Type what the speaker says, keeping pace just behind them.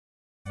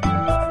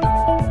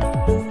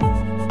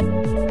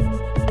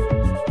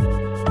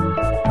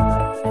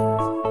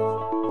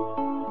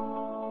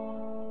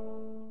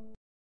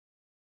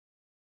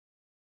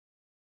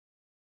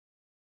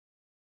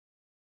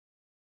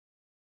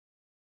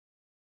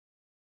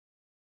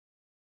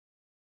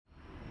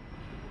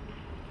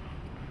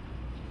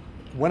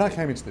When I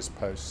came into this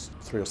post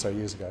 3 or so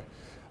years ago,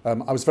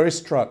 I was very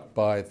struck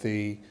by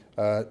the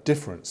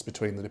difference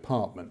between the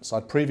departments.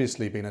 I'd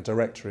previously been a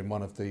director in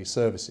one of the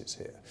services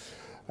here,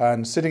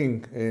 and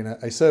sitting in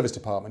a service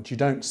department you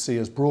don't see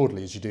as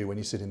broadly as you do when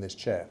you sit in this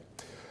chair.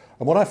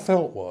 And what I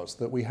felt was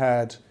that we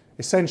had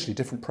essentially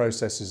different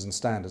processes and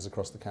standards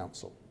across the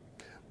council.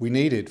 We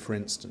needed, for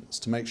instance,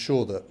 to make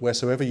sure that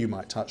wheresoever you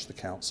might touch the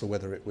council,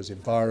 whether it was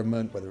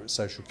environment, whether it was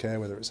social care,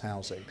 whether it was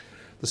housing,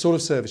 the sort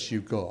of service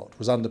you got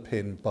was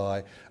underpinned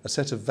by a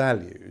set of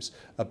values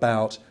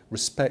about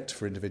respect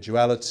for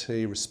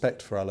individuality,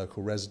 respect for our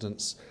local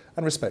residents,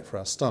 and respect for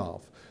our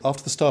staff.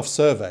 After the staff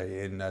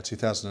survey in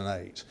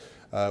 2008,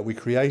 we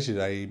created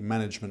a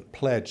management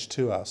pledge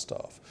to our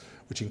staff,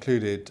 which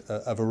included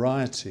a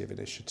variety of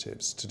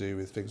initiatives to do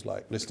with things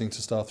like listening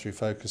to staff through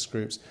focus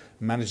groups,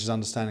 managers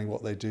understanding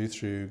what they do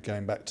through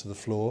going back to the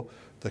floor,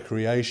 the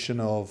creation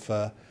of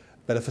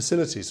better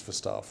facilities for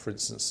staff, for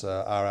instance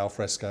our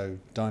alfresco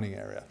dining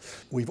area.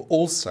 We've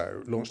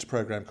also launched a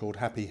programme called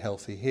Happy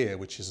Healthy Here,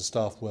 which is a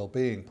staff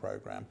wellbeing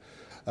programme.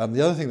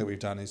 The other thing that we've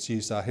done is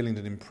used our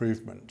Hillingdon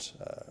improvement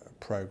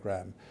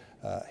programme,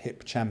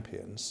 HIP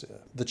Champions.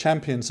 The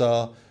champions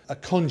are a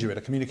conduit,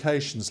 a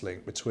communications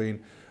link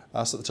between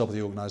us at the top of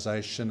the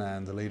organisation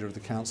and the leader of the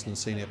council and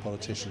senior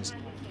politicians.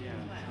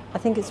 I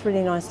think it's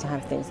really nice to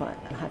have things like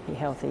Happy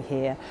Healthy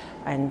Here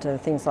and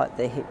things like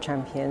the HIP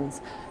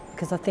Champions,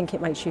 because I think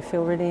it makes you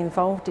feel really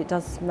involved. It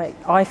does make,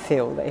 I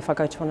feel that if I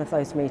go to one of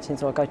those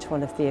meetings or I go to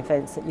one of the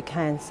events, that you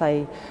can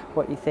say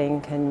what you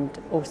think,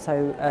 and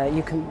also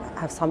you can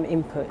have some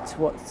input to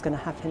what's going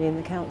to happen in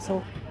the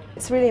council.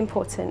 It's really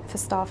important for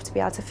staff to be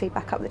able to feed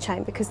back up the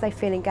chain, because they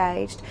feel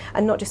engaged,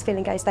 and not just feel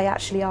engaged, they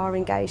actually are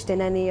engaged in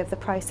any of the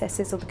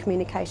processes or the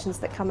communications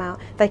that come out.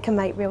 They can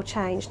make real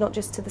change, not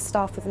just to the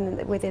staff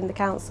within the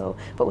council,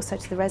 but also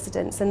to the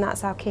residents, and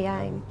that's our key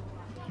aim.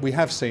 We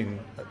have seen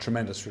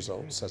tremendous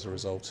results as a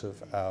result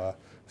of our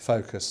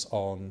focus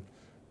on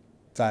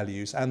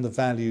values and the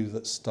value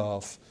that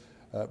staff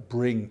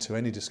bring to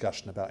any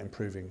discussion about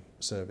improving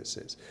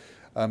services.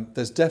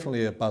 There's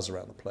definitely a buzz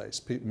around the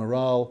place.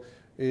 Morale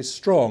is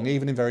strong,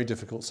 even in very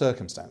difficult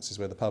circumstances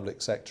where the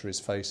public sector is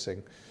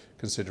facing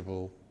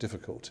considerable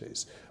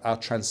difficulties. Our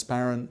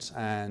transparent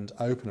and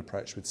open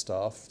approach with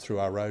staff through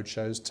our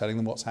roadshows, telling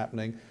them what's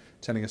happening,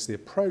 telling us the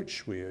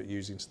approach we are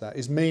using to that,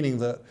 is meaning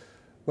that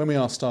when we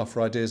ask staff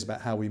for ideas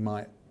about how we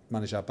might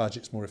manage our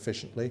budgets more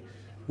efficiently,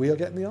 we are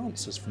getting the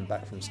answers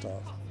back from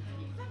staff.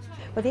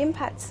 Well, the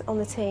impact on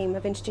the team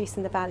of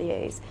introducing the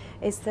values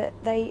is that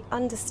they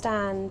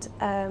understand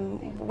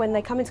when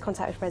they come into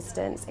contact with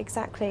residents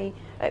exactly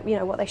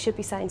what they should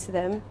be saying to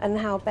them and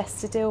how best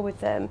to deal with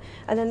them,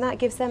 and then that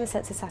gives them a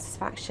sense of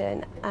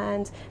satisfaction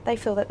and they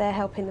feel that they're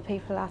helping the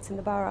people out in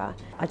the borough.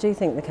 I do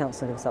think the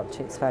council lives up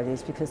to its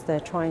values, because they're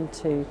trying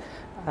to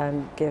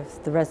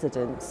give the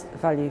residents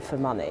value for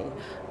money,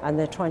 and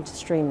they're trying to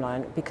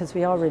streamline it, because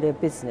we are really a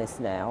business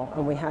now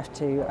and we have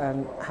to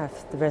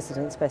have the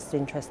residents' best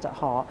interest at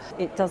heart.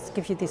 It does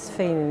give you this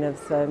feeling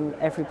of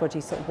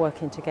everybody sort of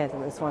working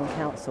together as one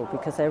council,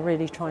 because they're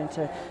really trying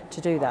to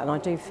do that, and I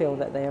do feel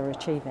that they are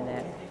achieving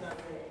it.